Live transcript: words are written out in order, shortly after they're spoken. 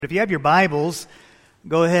If you have your Bibles,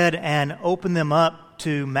 go ahead and open them up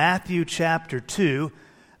to Matthew chapter 2.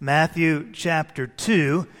 Matthew chapter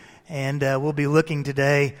 2, and we'll be looking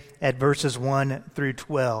today at verses 1 through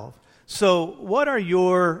 12. So, what are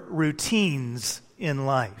your routines in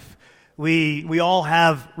life? We all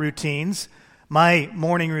have routines. My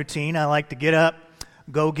morning routine, I like to get up,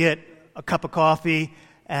 go get a cup of coffee,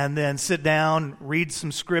 and then sit down, read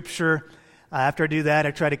some scripture. After I do that,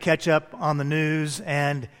 I try to catch up on the news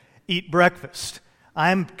and eat breakfast.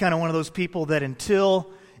 I'm kind of one of those people that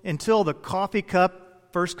until the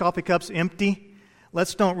first coffee cup's empty,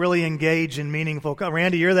 let's don't really engage in meaningful.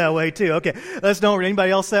 Randy, you're that way too. Okay,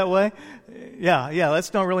 anybody else that way? Yeah. Let's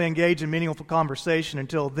don't really engage in meaningful conversation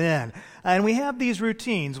until then. And we have these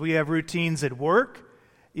routines. We have routines at work.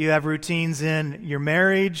 You have routines in your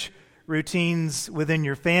marriage, routines within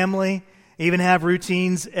your family. Even have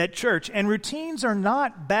routines at church. And routines are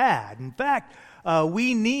not bad. In fact,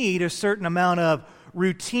 we need a certain amount of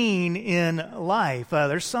routine in life.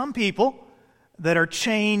 There's some people that are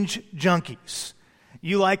change junkies.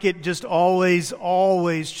 You like it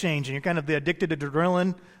always changing. You're kind of addicted to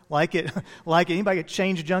adrenaline, like it. Anybody get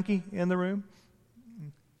change junkie in the room?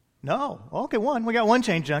 No. Okay, one. We got one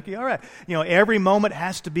change junkie. All right. Every moment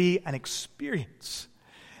has to be an experience.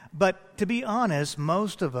 But to be honest,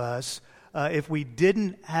 most of us, if we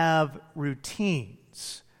didn't have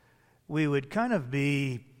routines, we would kind of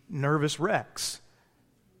be nervous wrecks.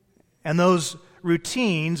 And those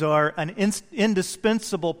routines are an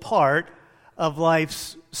indispensable part of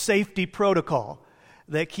life's safety protocol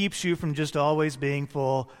that keeps you from just always being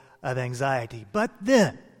full of anxiety. But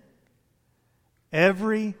then,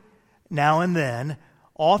 every now and then,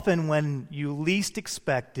 often when you least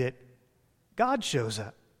expect it, God shows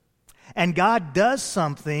up. And God does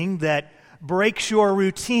something that breaks your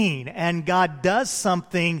routine, and God does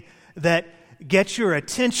something that gets your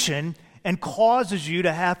attention and causes you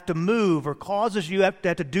to have to move or causes you to have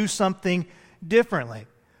to do something differently.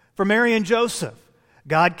 For Mary and Joseph,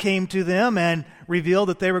 God came to them and revealed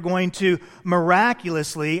that they were going to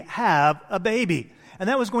miraculously have a baby. And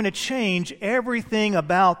that was going to change everything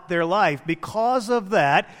about their life. Because of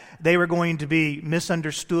that, they were going to be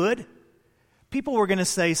misunderstood. People were going to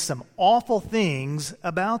say some awful things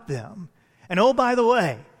about them. And oh, by the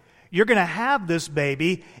way, you're going to have this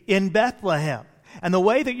baby in Bethlehem. And the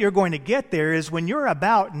way that you're going to get there is when you're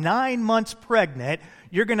about 9 months pregnant,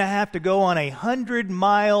 you're going to have to go on a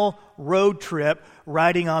 100-mile road trip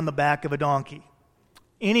riding on the back of a donkey.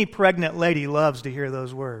 Any pregnant lady loves to hear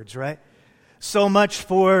those words, right? So much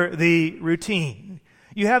for the routine.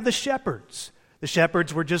 You have the shepherds. The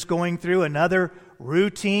shepherds were just going through another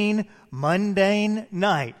routine, mundane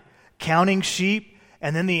night, counting sheep,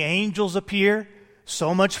 and then the angels appear.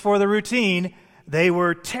 So much for the routine. They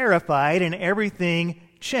were terrified, and everything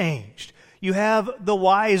changed. You have the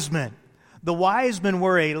wise men. The wise men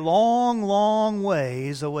were a long, long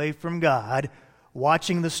ways away from God,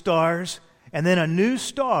 watching the stars, and then a new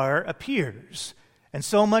star appears. And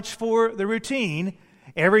so much for the routine.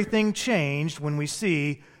 Everything changed when we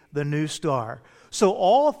see the new star. So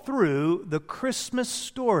all through the Christmas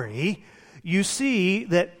story, you see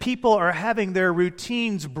that people are having their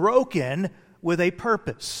routines broken with a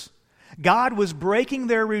purpose. God was breaking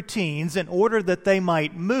their routines in order that they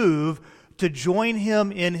might move to join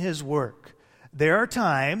Him in His work. There are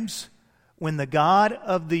times when the God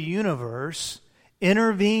of the universe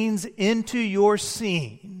intervenes into your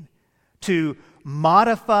scene to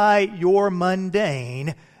modify your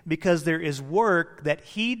mundane because there is work that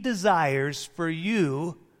He desires for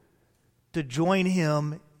you to join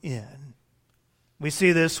Him in. We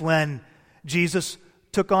see this when Jesus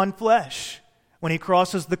took on flesh, when He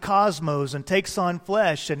crosses the cosmos and takes on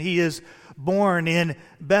flesh, and He is born in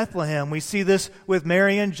Bethlehem. We see this with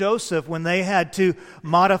Mary and Joseph when they had to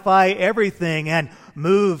modify everything and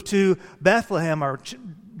move to Bethlehem, or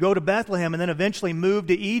go to Bethlehem and then eventually move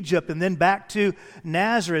to Egypt and then back to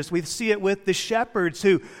Nazareth. We see it with the shepherds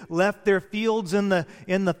who left their fields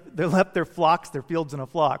left their flocks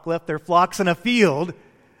in a field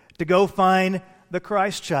to go find the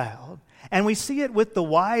Christ child. And we see it with the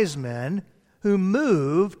wise men who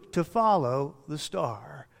moved to follow the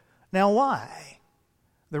star. Now why?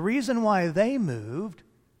 The reason why they moved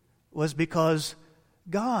was because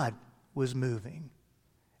God was moving.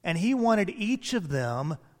 And He wanted each of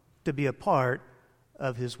them to be a part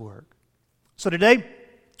of His work. So today,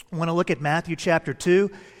 I want to look at Matthew chapter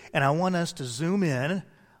 2, and I want us to zoom in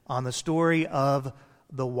on the story of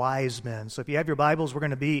the wise men. So if you have your Bibles, we're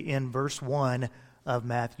going to be in verse 1 of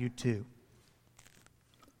Matthew 2.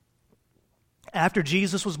 After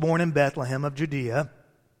Jesus was born in Bethlehem of Judea,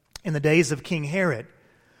 in the days of King Herod,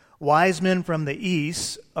 wise men from the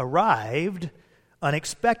east arrived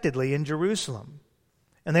unexpectedly in Jerusalem.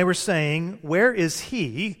 And they were saying, "Where is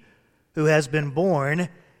he who has been born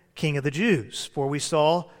King of the Jews? For we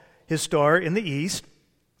saw his star in the east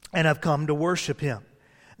and have come to worship him."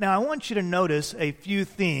 Now, I want you to notice a few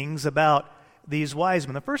things about these wise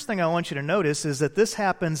men. The first thing I want you to notice is that this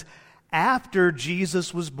happens after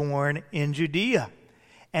Jesus was born in Judea.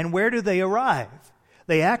 And where do they arrive?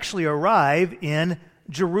 They actually arrive in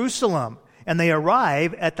Jerusalem, and they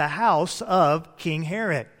arrive at the house of King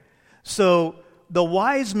Herod. So the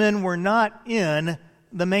wise men were not in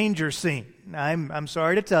the manger scene. I'm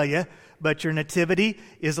sorry to tell you, but your nativity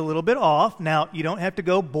is a little bit off. Now, you don't have to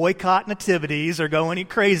go boycott nativities or go any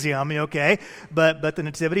crazy on me, okay? But the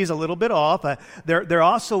nativity is a little bit off. There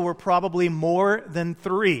also were probably more than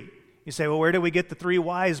three. You say, well, where do we get the three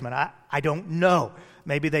wise men? I don't know.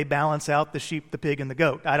 Maybe they balance out the sheep, the pig, and the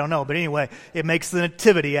goat. I don't know. But anyway, it makes the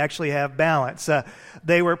nativity actually have balance.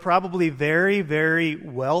 They were probably very, very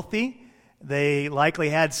wealthy. They likely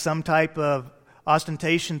had some type of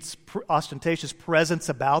ostentatious presence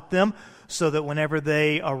about them, so that whenever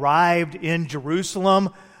they arrived in Jerusalem,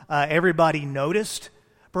 everybody noticed.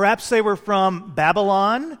 Perhaps they were from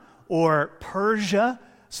Babylon or Persia,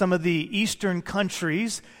 some of the eastern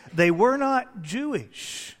countries. They were not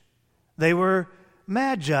Jewish. They were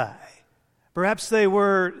Magi. Perhaps they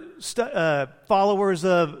were followers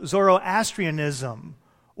of Zoroastrianism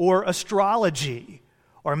or astrology,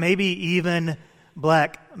 or maybe even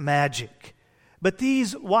black magic. But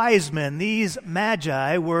these wise men, these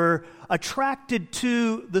Magi, were attracted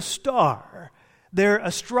to the star. Their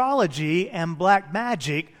astrology and black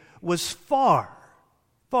magic was far,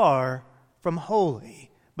 far from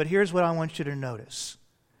holy. But here's what I want you to notice.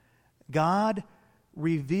 God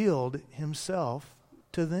revealed himself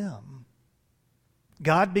to them.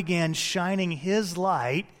 God began shining his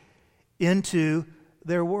light into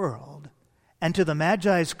their world. And to the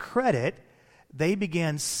Magi's credit, they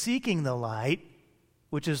began seeking the light,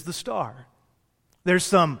 which is the star. There's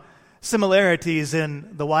some similarities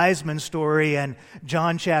in the wise men story and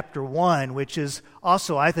John chapter 1, which is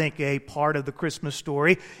also, I think, a part of the Christmas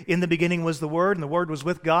story. In the beginning was the Word, and the Word was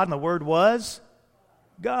with God, and the Word was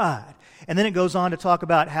God. And then it goes on to talk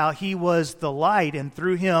about how he was the light, and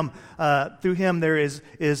through him there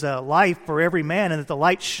is a life for every man, and that the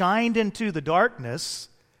light shined into the darkness,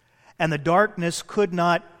 and the darkness could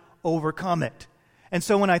not overcome it. And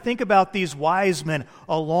so when I think about these wise men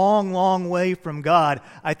a long, long way from God,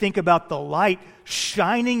 I think about the light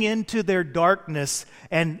shining into their darkness,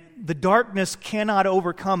 and the darkness cannot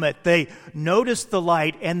overcome it. They notice the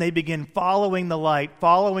light, and they begin following the light,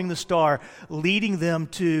 following the star, leading them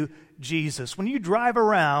to Jesus. When you drive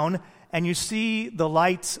around and you see the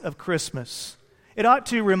lights of Christmas, it ought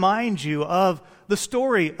to remind you of the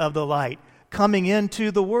story of the light coming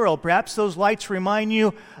into the world. Perhaps those lights remind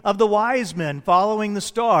you of the wise men following the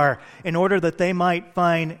star in order that they might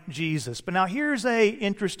find Jesus. But now here's an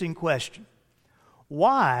interesting question.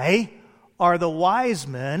 Why are the wise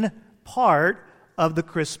men part of the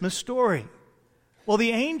Christmas story? Well,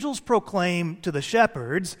 the angels proclaimed to the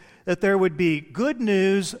shepherds that there would be good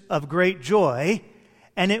news of great joy,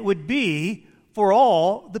 and it would be for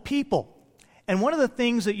all the people. And one of the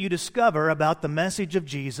things that you discover about the message of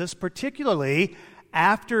Jesus, particularly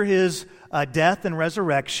after his death and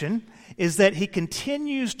resurrection, is that he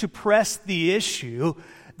continues to press the issue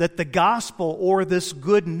that the gospel, or this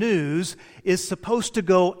good news, is supposed to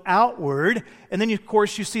go outward. And then, of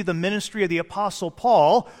course, you see the ministry of the Apostle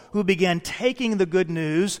Paul, who began taking the good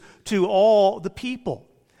news to all the people.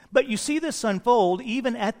 But you see this unfold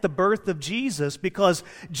even at the birth of Jesus, because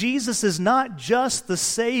Jesus is not just the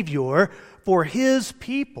Savior for his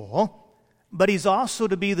people, but he's also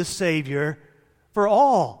to be the Savior for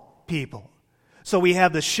all people. So we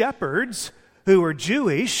have the shepherds who are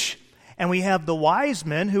Jewish, and we have the wise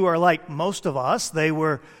men who are like most of us. They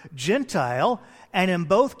were Gentile, and in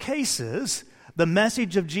both cases, the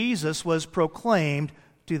message of Jesus was proclaimed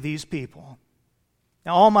to these people.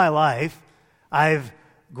 Now, all my life, I've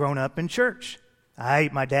grown up in church.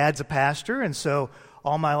 My dad's a pastor, and so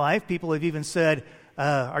all my life, people have even said,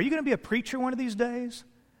 are you going to be a preacher one of these days?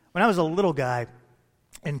 When I was a little guy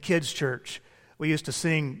in kids' church, we used to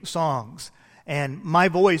sing songs, and my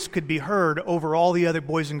voice could be heard over all the other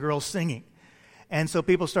boys and girls singing. And so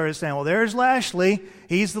people started saying, well, there's Lashley.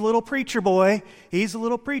 He's the little preacher boy. He's the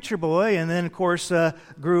little preacher boy. And then, of course,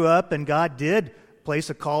 grew up, and God did place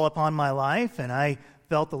a call upon my life, and I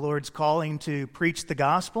felt the Lord's calling to preach the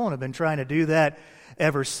gospel, and I've been trying to do that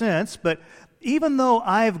ever since. But even though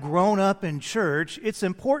I've grown up in church, it's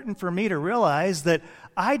important for me to realize that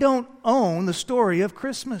I don't own the story of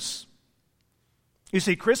Christmas. You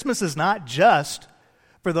see, Christmas is not just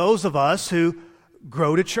for those of us who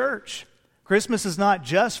grow to church. Christmas is not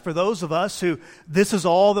just for those of us who this is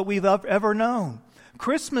all that we've ever known.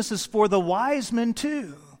 Christmas is for the wise men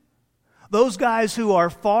too. Those guys who are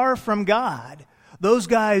far from God, those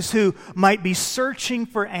guys who might be searching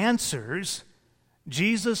for answers,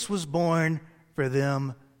 Jesus was born for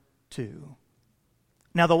them too.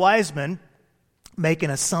 Now the wise men make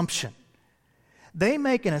an assumption. They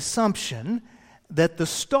make an assumption that the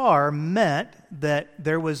star meant that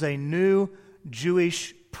there was a new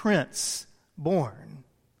Jewish prince born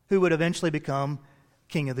who would eventually become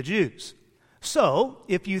King of the Jews. So,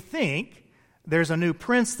 if you think there's a new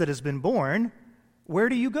prince that has been born, where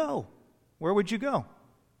do you go? Where would you go?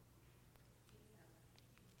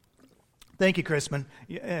 Thank you, Chrisman.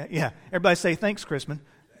 Yeah. Everybody say thanks, Chrisman.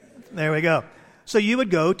 There we go. So you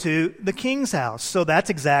would go to the king's house. So that's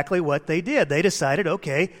exactly what they did. They decided,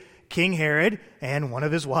 okay, King Herod and one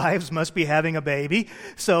of his wives must be having a baby,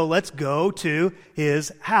 so let's go to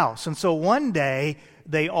his house. And so one day,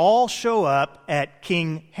 they all show up at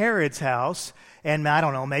King Herod's house, and I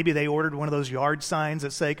don't know, maybe they ordered one of those yard signs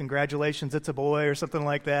that say, "Congratulations, it's a boy," or something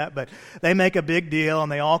like that, but they make a big deal, and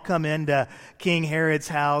they all come into King Herod's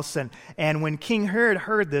house, and when King Herod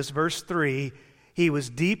heard this, verse 3, he was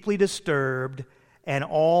deeply disturbed, and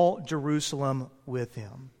all Jerusalem with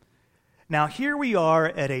him. Now, here we are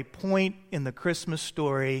at a point in the Christmas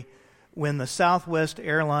story when the Southwest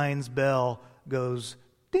Airlines bell goes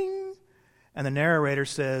ding, and the narrator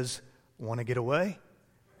says, "Want to get away?"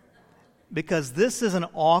 Because this is an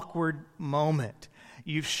awkward moment.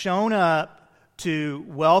 You've shown up to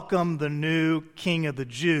welcome the new King of the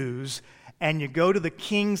Jews, and you go to the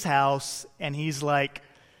king's house, and he's like,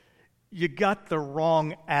 "You got the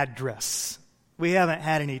wrong address. We haven't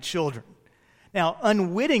had any children." Now,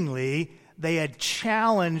 unwittingly, they had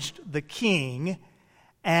challenged the king,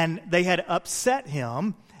 and they had upset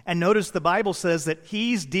him. And notice the Bible says that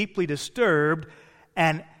he's deeply disturbed,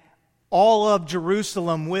 and all of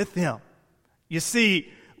Jerusalem with him. You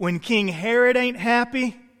see, when King Herod ain't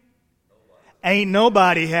happy, ain't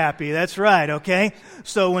nobody happy. That's right, okay?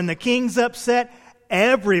 So when the king's upset,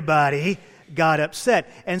 everybody got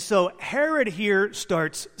upset. And so Herod here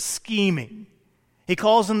starts scheming. He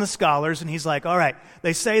calls in the scholars, and he's like, all right,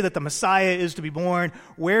 they say that the Messiah is to be born.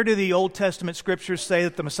 Where do the Old Testament scriptures say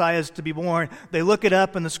that the Messiah is to be born? They look it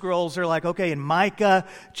up in the scrolls. They're like, okay, in Micah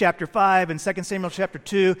chapter 5 and 2 Samuel chapter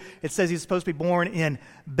 2, it says he's supposed to be born in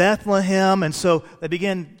Bethlehem. And so they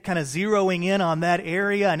begin kind of zeroing in on that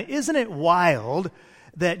area. And isn't it wild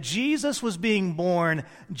that Jesus was being born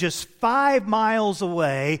just 5 miles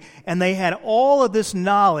away, and they had all of this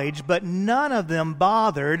knowledge, but none of them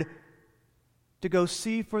bothered to go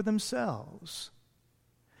see for themselves?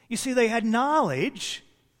 You see, they had knowledge,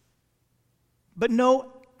 but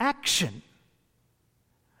no action.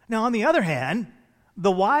 Now, on the other hand,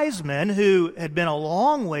 the wise men who had been a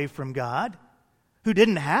long way from God, who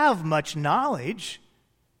didn't have much knowledge,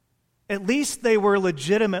 at least they were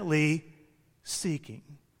legitimately seeking.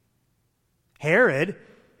 Herod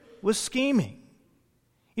was scheming.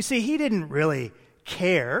 You see, he didn't really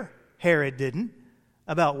care, Herod didn't,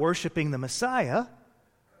 about worshiping the Messiah.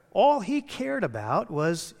 All he cared about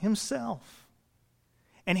was himself.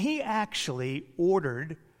 And he actually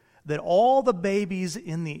ordered that all the babies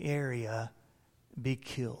in the area be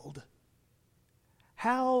killed.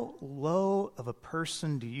 How low of a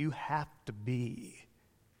person do you have to be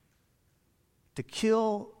to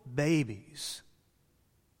kill babies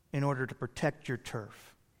in order to protect your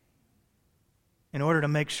turf, in order to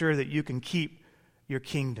make sure that you can keep your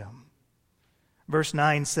kingdom? Verse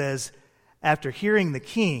 9 says, after hearing the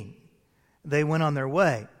king, they went on their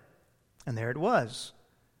way. And there it was,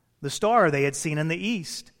 the star they had seen in the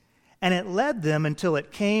east. And it led them until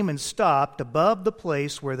it came and stopped above the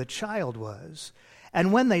place where the child was.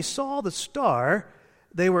 And when they saw the star,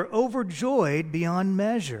 they were overjoyed beyond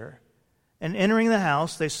measure. And entering the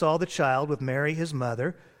house, they saw the child with Mary his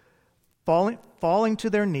mother. Falling to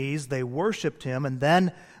their knees, they worshipped him, and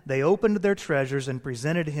then they opened their treasures and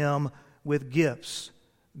presented him with gifts,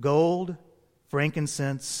 gold,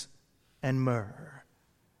 frankincense, and myrrh.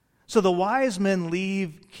 So the wise men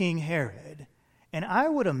leave King Herod, and I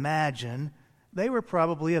would imagine they were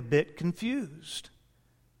probably a bit confused.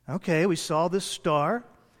 Okay, we saw this star.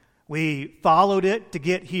 We followed it to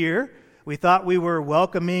get here. We thought we were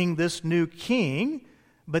welcoming this new king,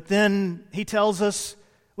 but then he tells us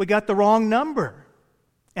we got the wrong number.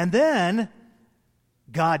 And then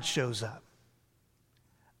God shows up.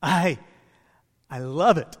 I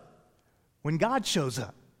love it when God shows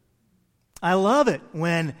up. I love it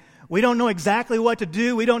when we don't know exactly what to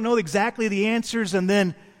do, we don't know exactly the answers, and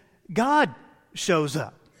then God shows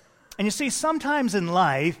up. And you see, sometimes in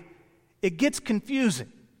life, it gets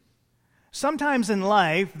confusing. Sometimes in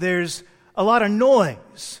life, there's a lot of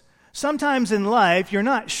noise. Sometimes in life, you're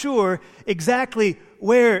not sure exactly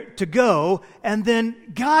where to go, and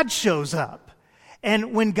then God shows up.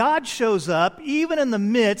 And when God shows up, even in the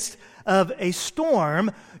midst of a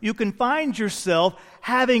storm, you can find yourself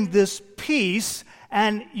having this peace,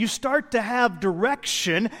 and you start to have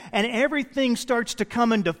direction, and everything starts to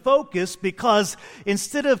come into focus, because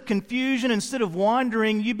instead of confusion, instead of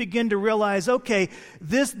wandering, you begin to realize, okay,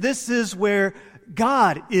 this is where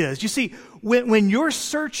God is. You see, when you're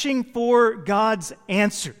searching for God's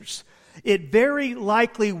answers, it very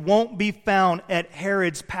likely won't be found at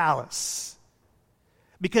Herod's palace,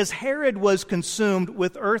 because Herod was consumed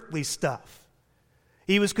with earthly stuff.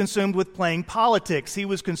 He was consumed with playing politics. He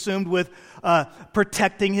was consumed with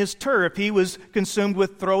protecting his turf. He was consumed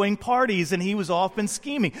with throwing parties, and he was often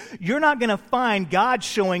scheming. You're not going to find God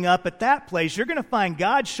showing up at that place. You're going to find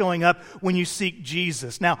God showing up when you seek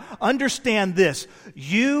Jesus. Now, understand this.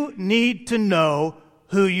 You need to know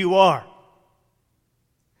who you are.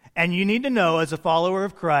 And you need to know, as a follower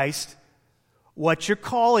of Christ, what your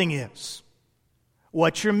calling is,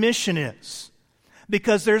 what your mission is.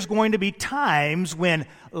 Because there's going to be times when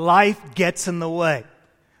life gets in the way.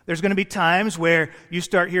 There's going to be times where you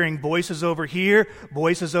start hearing voices over here,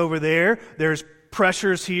 voices over there. There's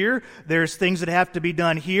pressures here. There's things that have to be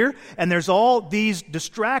done here. And there's all these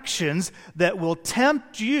distractions that will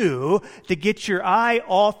tempt you to get your eye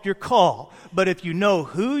off your call. But if you know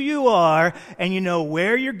who you are, and you know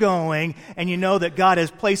where you're going, and you know that God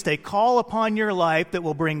has placed a call upon your life that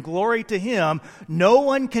will bring glory to Him, no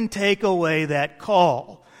one can take away that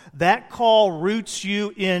call. That call roots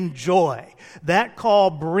you in joy. That call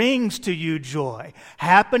brings to you joy.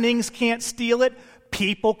 Happenings can't steal it.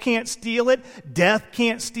 People can't steal it. Death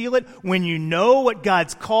can't steal it. When you know what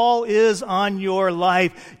God's call is on your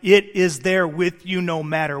life, it is there with you no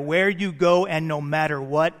matter where you go and no matter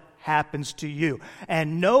what happens to you.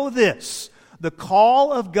 And know this, the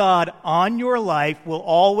call of God on your life will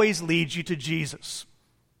always lead you to Jesus.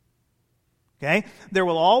 Okay? There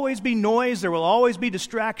will always be noise, there will always be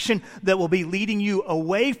distraction that will be leading you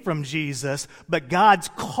away from Jesus, but God's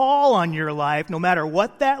call on your life, no matter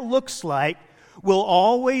what that looks like, will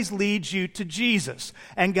always lead you to Jesus.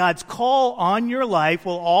 And God's call on your life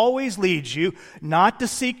will always lead you not to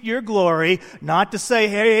seek your glory, not to say,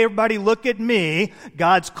 hey, everybody, look at me.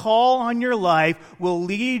 God's call on your life will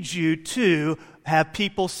lead you to have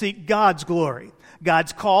people seek God's glory.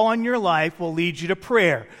 God's call on your life will lead you to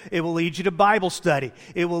prayer. It will lead you to Bible study.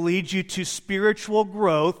 It will lead you to spiritual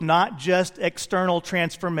growth, not just external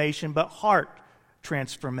transformation, but heart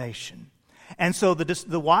transformation. And so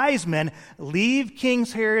the wise men leave King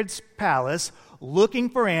Herod's palace looking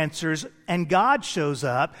for answers, and God shows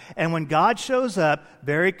up. And when God shows up,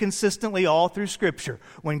 very consistently all through Scripture,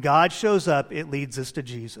 when God shows up, it leads us to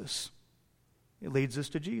Jesus. It leads us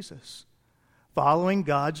to Jesus. Following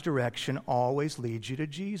God's direction always leads you to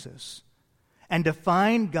Jesus. And to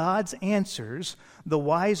find God's answers, the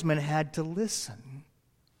wise men had to listen.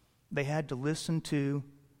 They had to listen to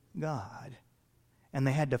God. And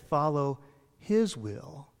they had to follow His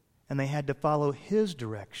will, and they had to follow His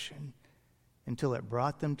direction until it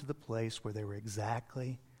brought them to the place where they were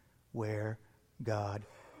exactly where God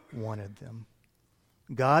wanted them.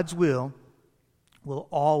 God's will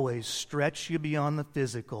always stretch you beyond the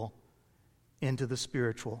physical into the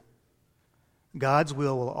spiritual. God's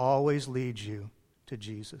will always lead you to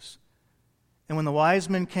Jesus. And when the wise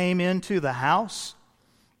men came into the house,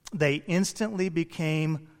 they instantly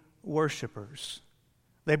became worshipers.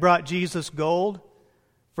 They brought Jesus gold,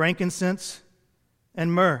 frankincense,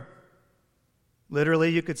 and myrrh.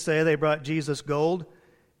 Literally, you could say they brought Jesus gold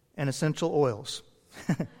and essential oils.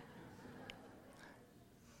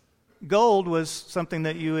 Gold was something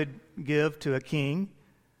that you would give to a king.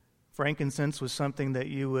 Frankincense was something that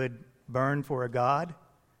you would burn for a god.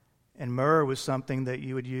 And myrrh was something that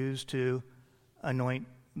you would use to anoint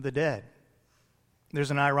the dead.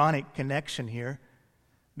 There's an ironic connection here,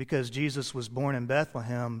 because Jesus was born in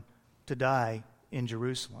Bethlehem to die in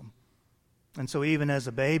Jerusalem. And so even as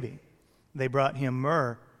a baby, they brought him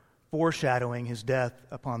myrrh, foreshadowing his death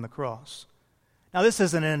upon the cross. Now, this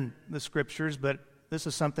isn't in the Scriptures, but this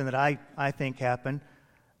is something that I think happened.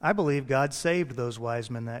 I believe God saved those wise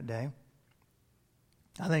men that day.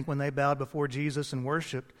 I think when they bowed before Jesus and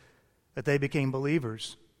worshiped, that they became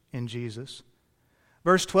believers in Jesus.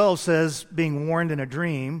 Verse 12 says, being warned in a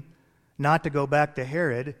dream not to go back to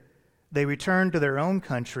Herod, they returned to their own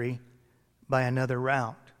country by another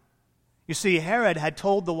route. You see, Herod had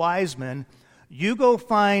told the wise men, you go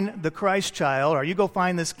find the Christ child, or you go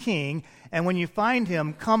find this king, and when you find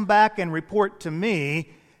him, come back and report to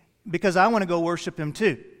me, because I want to go worship him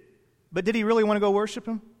too. But did he really want to go worship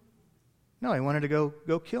him? No, he wanted to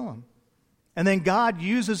go kill him. And then God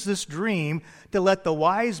uses this dream to let the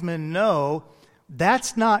wise men know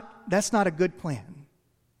that's not a good plan.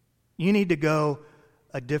 You need to go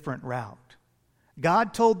a different route.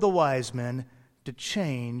 God told the wise men to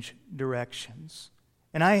change directions.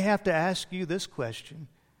 And I have to ask you this question.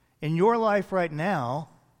 In your life right now,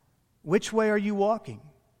 which way are you walking?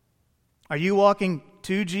 Are you walking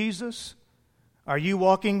to Jesus? Are you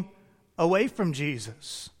walking away from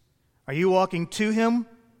Jesus? Are you walking to him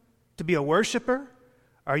to be a worshiper?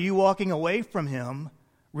 Are you walking away from him,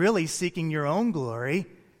 really seeking your own glory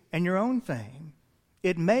and your own fame?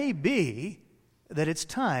 It may be that it's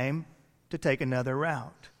time to take another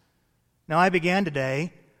route. Now, I began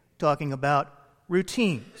today talking about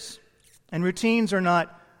routines. And routines are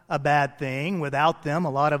not a bad thing. Without them, a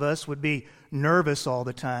lot of us would be nervous all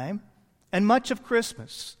the time. And much of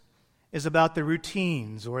Christmas is about the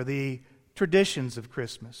routines or the traditions of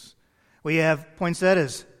Christmas. We have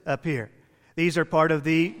poinsettias up here. These are part of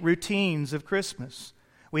the routines of Christmas.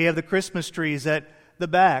 We have the Christmas trees at the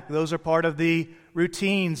back. Those are part of the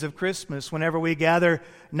routines of Christmas. Whenever we gather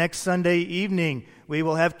next Sunday evening, we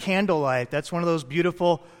will have candlelight. That's one of those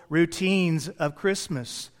beautiful routines of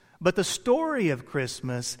Christmas. But the story of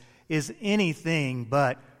Christmas is anything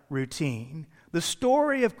but routine. The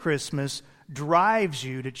story of Christmas drives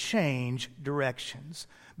you to change directions.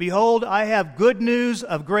 Behold, I have good news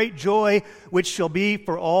of great joy, which shall be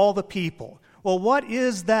for all the people. Well, what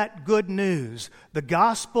is that good news? The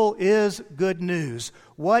gospel is good news.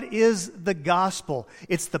 What is the gospel?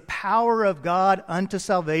 It's the power of God unto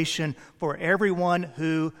salvation for everyone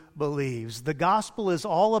who believes. The gospel is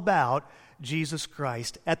all about Jesus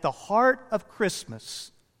Christ. At the heart of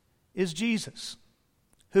Christmas is Jesus,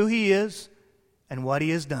 who he is and what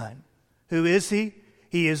he has done. Who is he?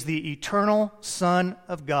 He is the eternal Son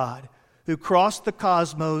of God who crossed the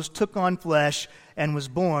cosmos, took on flesh, and was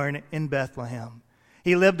born in Bethlehem.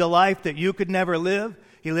 He lived a life that you could never live.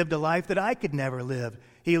 He lived a life that I could never live.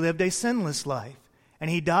 He lived a sinless life. And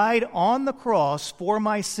he died on the cross for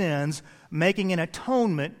my sins, making an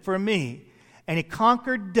atonement for me. And he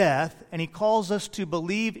conquered death, and he calls us to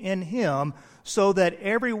believe in him so that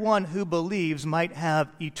everyone who believes might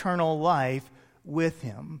have eternal life with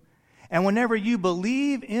him. And whenever you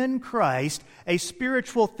believe in Christ, a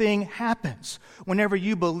spiritual thing happens. Whenever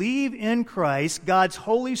you believe in Christ, God's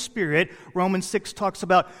Holy Spirit, Romans 6 talks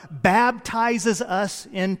about, baptizes us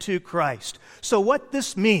into Christ. So what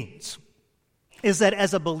this means is that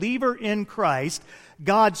as a believer in Christ,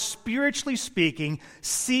 God, spiritually speaking,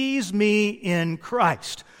 sees me in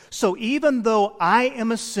Christ. So even though I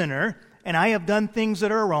am a sinner and I have done things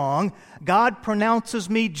that are wrong, God pronounces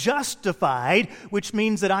me justified, which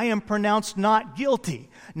means that I am pronounced not guilty.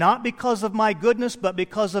 Not because of my goodness, but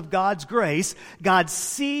because of God's grace. God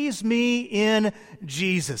sees me in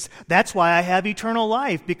Jesus. That's why I have eternal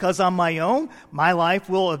life, because on my own, my life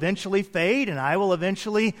will eventually fade and I will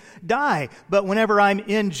eventually die. But whenever I'm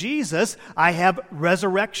in Jesus, I have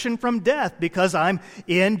resurrection from death because I'm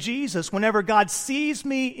in Jesus. Whenever God sees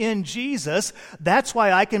me in Jesus, that's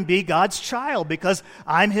why I can be God's child, because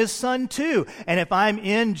I'm his son too. And if I'm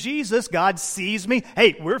in Jesus, God sees me.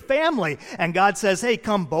 Hey, we're family. And God says, hey,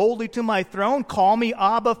 come boldly to my throne. Call me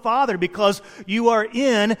Abba, Father, because you are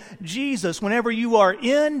in Jesus. Whenever you are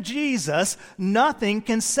in Jesus, nothing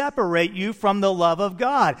can separate you from the love of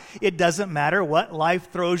God. It doesn't matter what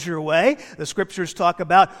life throws your way. The scriptures talk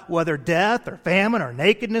about whether death or famine or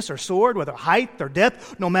nakedness or sword, whether height or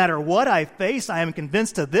depth, no matter what I face, I am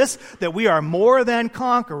convinced of this, that we are more than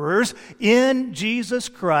conquerors in Jesus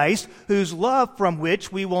Christ, whose love from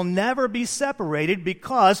which we will never be separated,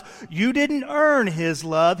 because you didn't earn his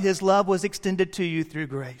love. His love was extended to you through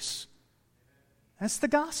grace. That's the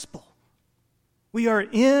gospel. We are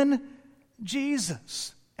in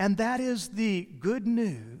Jesus, and that is the good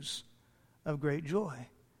news of great joy.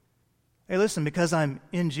 Hey, listen, because I'm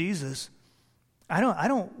in Jesus, I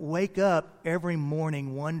don't wake up every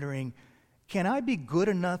morning wondering, can I be good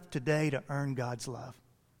enough today to earn God's love?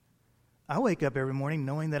 I wake up every morning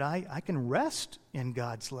knowing that I can rest in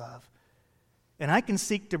God's love. And I can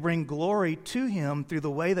seek to bring glory to him through the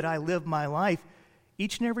way that I live my life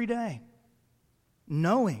each and every day,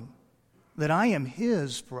 knowing that I am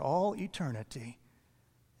his for all eternity,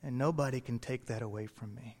 and nobody can take that away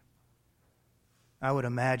from me. I would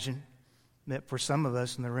imagine that for some of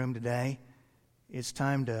us in the room today, it's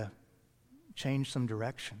time to change some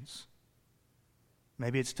directions.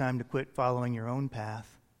 Maybe it's time to quit following your own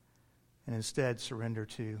path and instead surrender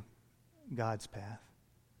to God's path.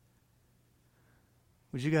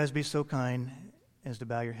 Would you guys be so kind as to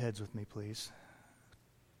bow your heads with me, please?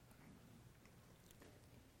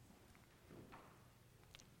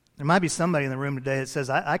 There might be somebody in the room today that says,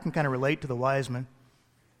 I can kind of relate to the wise men.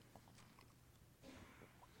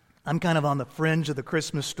 I'm kind of on the fringe of the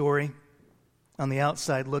Christmas story, on the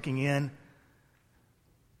outside looking in.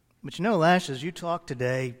 But you know, Lash, as you talk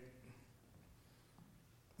today,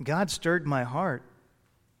 God stirred my heart.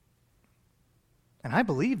 And I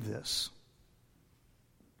believe this.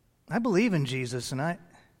 I believe in Jesus, and I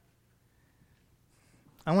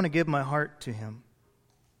want to give my heart to Him.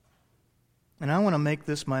 And I want to make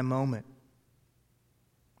this my moment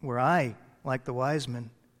where I, like the wise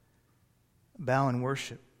men, bow and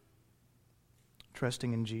worship,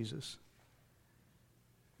 trusting in Jesus.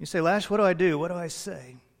 You say, Lash, what do I do? What do I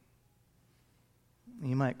say?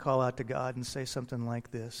 You might call out to God and say something like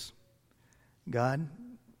this: God,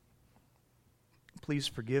 please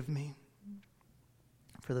forgive me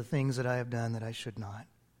for the things that I have done that I should not.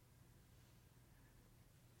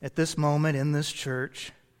 At this moment in this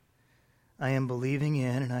church, I am believing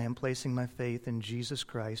in and I am placing my faith in Jesus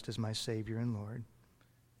Christ as my Savior and Lord.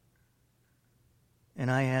 And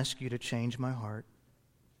I ask you to change my heart,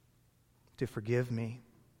 to forgive me,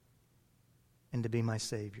 and to be my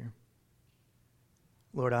Savior.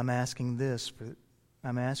 Lord, I'm asking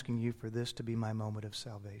you for this to be my moment of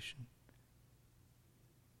salvation.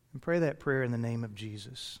 And pray that prayer in the name of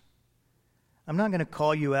Jesus. I'm not going to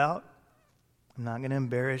call you out. I'm not going to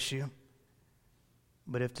embarrass you.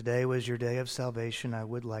 But if today was your day of salvation, I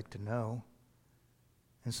would like to know.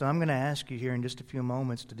 And so I'm going to ask you here in just a few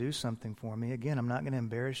moments to do something for me. Again, I'm not going to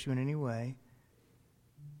embarrass you in any way.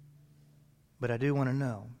 But I do want to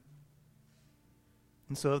know.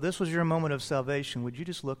 And so if this was your moment of salvation, would you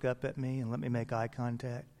just look up at me and let me make eye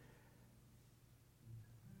contact?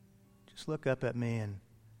 Just look up at me and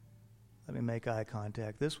let me make eye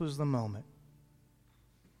contact. This was the moment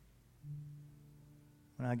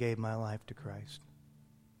when I gave my life to Christ.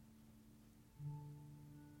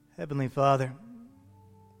 Heavenly Father,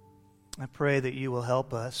 I pray that you will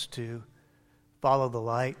help us to follow the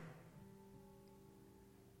light,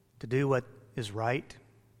 to do what is right.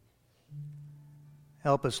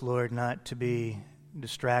 Help us, Lord, not to be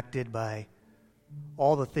distracted by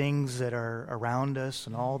all the things that are around us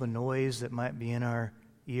and all the noise that might be in our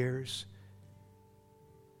ears.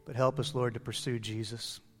 But help us, Lord, to pursue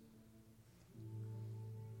Jesus.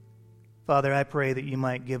 Father, I pray that you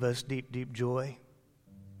might give us deep, deep joy.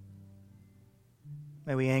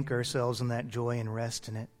 May we anchor ourselves in that joy and rest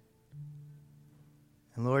in it.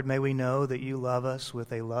 And Lord, may we know that you love us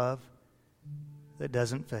with a love that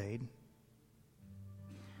doesn't fade.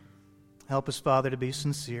 Help us, Father, to be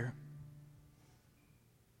sincere.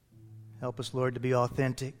 Help us, Lord, to be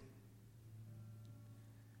authentic.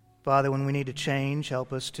 Father, when we need to change,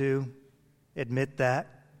 help us to admit that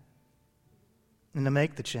and to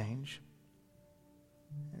make the change.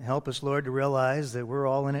 And help us, Lord, to realize that we're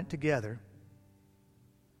all in it together.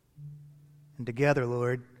 And together,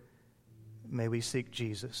 Lord, may we seek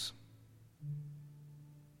Jesus.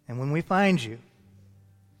 And when we find you,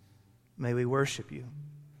 may we worship you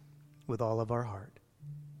with all of our heart.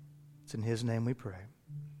 It's in His name we pray.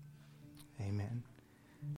 Amen.